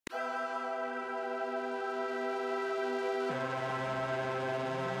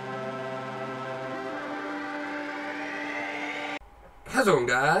How's it going,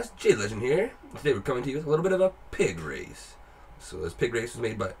 guys? Jay Legend here. Today we're coming to you with a little bit of a pig race. So this pig race was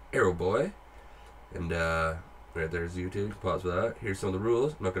made by Arrow Boy. And right there's YouTube. Pause for that. Here's some of the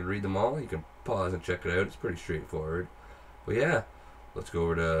rules. I'm not going to read them all. You can pause and check it out. It's pretty straightforward. But yeah, let's go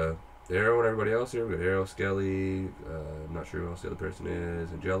over to Arrow and everybody else here. We got Arrow, Skelly, I'm not sure who else the other person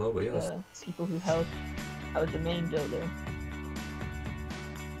is, and Jello. But yeah, people who help out the main builder.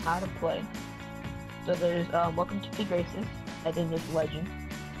 How to play. So there's welcome to pig races, and then there's legend,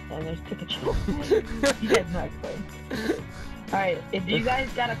 and there's Pikachu. You guys know how to play. Alright, if you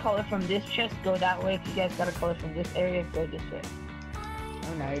guys got a color from this chest, go that way. If you guys got a color from this area, go this way.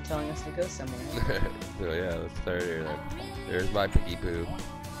 Oh, now you're telling us to go somewhere. So yeah, let's start here then. There's my piggy poo.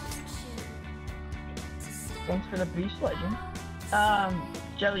 Thanks for the boost, legend.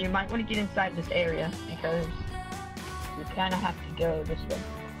 Jelly, you might want to get inside this area, because you kind of have to go this way.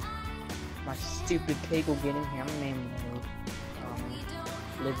 My stupid pig will get in here. I'm gonna name him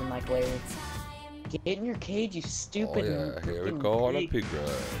lives in like Larry. Get in your cage, you stupid. Oh yeah, here we go on a pig ride.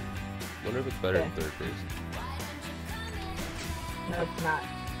 Wonder if it's better in third person. No, it's not.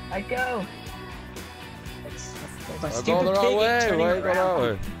 I go. I'm going the wrong way. Why are you going the wrong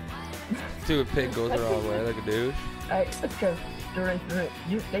way? Stupid pig goes the wrong way like a douche. Alright, let's go. They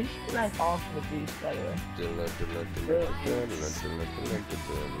should like all for the boost, by the way.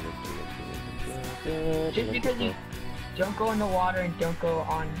 Just because you don't go in the water and don't go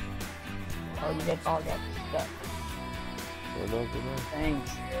on, oh, you guys all got stuck.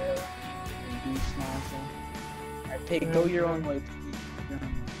 Thanks. Douche nozzle. Alright, pig, go your own way.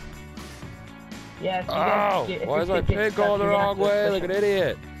 Yeah, oh, why is my pig going the wrong way like an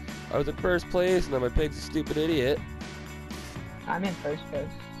idiot? I was in first place and then my pig's a stupid idiot. I'm in first place.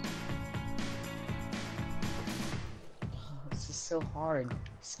 Oh, this is so hard.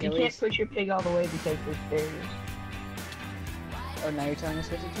 You can't push your pig all the way because there's barriers. Oh, now you're telling us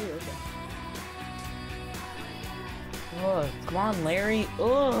what to do? Okay. Oh, come on, Larry.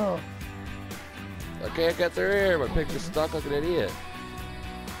 Oh. I can't get through here. My pig's just stuck like an idiot.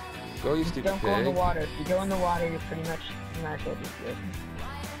 Go, you stupid pig. Don't go in the water. If you go in the water, you're pretty much, you might as well be good.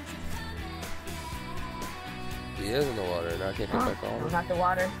 He is in the water, and I can't get back on. No, not the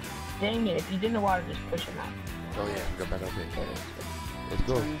water. Dang it, if he's in the water, just push him out. Oh yeah, go back up here. Let's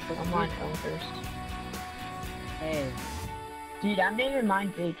go. I'm on phone first. Hey. Dude, I'm naming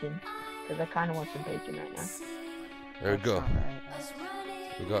mine bacon, because I kind of want some bacon right now. There we go.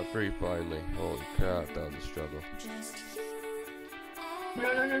 We got free finally. Holy crap, that was a struggle.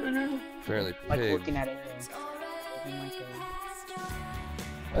 No. Apparently Like pig. looking at it.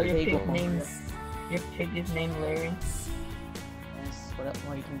 Oh, your pig's name. Your pig is named Larry. Yes. What up?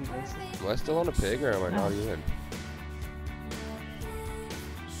 Why you can be racist? Am I still on a pig or am I not even?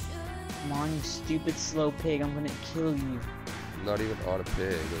 Come on, you stupid slow pig! I'm gonna kill you. I'm not even on a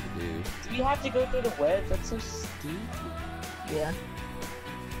pig, like a dude. Do you have to go through the web? That's so stupid. Yeah.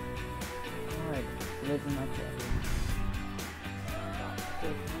 Alright, live in my bed.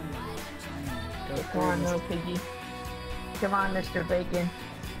 Come on, little piggy. Come on, Mr. Bacon.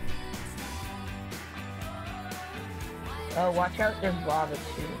 Oh, watch out, there's lava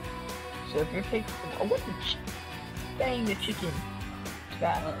too. So if your pig... Oh, what the dang, the chicken.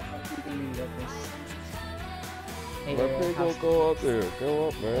 Bad. Hey, my pig will go up there. Go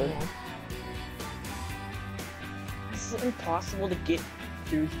up, man. Yeah. This is impossible to get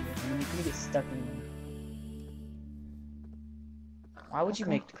through here. I mean, you're gonna get stuck in here. Why would you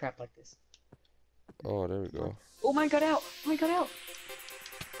make the crap like this? Oh, there we go. Oh my god, out! Oh my god, out!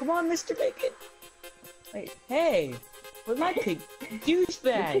 Come on, Mr. Bacon! Wait, hey! Where's my pig? Douchebag!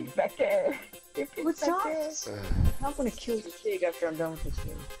 Your pig's back there. Your pig's What's back up? there. I'm gonna kill the pig after I'm done with this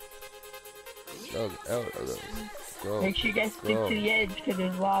game. Out of those. Go. Make sure you guys stick to the edge because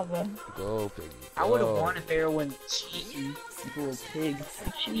there's lava. Go, piggy. I would have won if everyone cheating. You little pig. I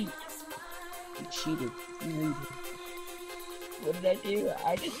cheat. You cheated. You knew it. What did I do?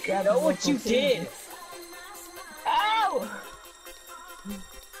 I just grabbed You know the what you local pig. did! Ow!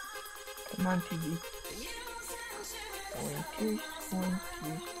 Come on, piggy. One, two.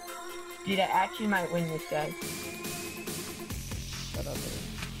 Dude, I actually might win this, guys. Shut up, man.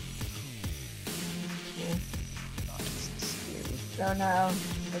 Yeah. Oh no,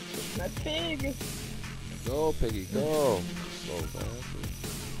 that's my pig. Go, piggy, go. So fast.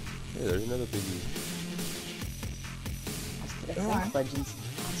 Hey, there's another piggy. Come on. Legends.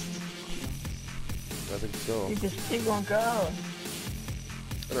 I think so. Dude, this pig won't go.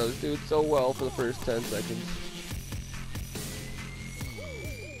 I know, this dude's so well for the first 10 seconds.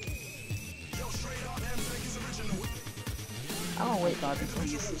 Oh wait, God,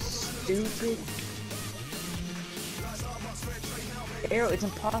 this is so stupid. Arrow, it's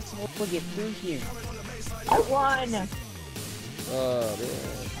impossible to get through here. I won! Oh, man.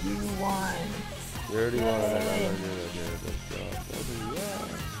 You won. You already won. Yay.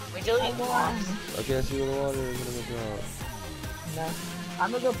 Wait till I you won. I can't see where the water is. I'm gonna drop. No.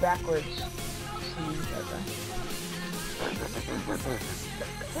 I'm gonna go backwards.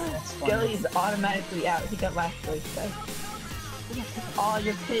 That's funny. Skelly's automatically out. He got last place, guys. Oh,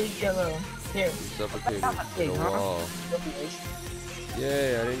 your pig, Yellow. Here. You suffocated Pig, in the huh? wall.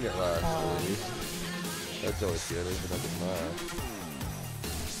 Yay, I didn't get last place. That's always good. At least I didn't last.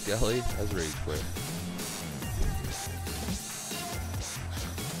 Skelly has rage quit.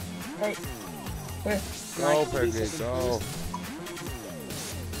 Hey. Here. Go, Pregnant, go.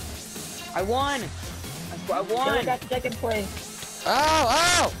 I won! I Skelly won! got second place. Ow!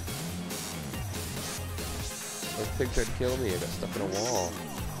 Ow! That pig tried to kill me. I got stuck in a wall.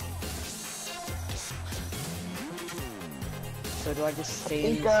 So do I just stay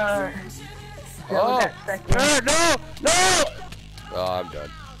in Think, this room? Skelly Oh! got second. No! No! Oh, I'm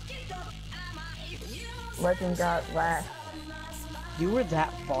done. Legend got last. You were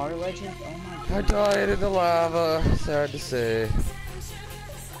that far, Legend? Oh my I god. died in the lava. Sad to say.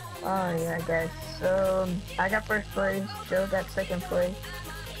 Oh yeah, guys. So I got first place. Joe got second place.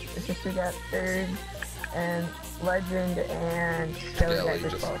 The sister got third, and Legend and Skelly Skelly got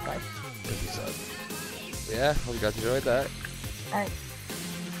just- disqualified. Yeah, hope you guys enjoyed that. Alright.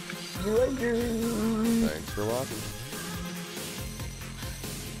 See you later. Thanks for watching.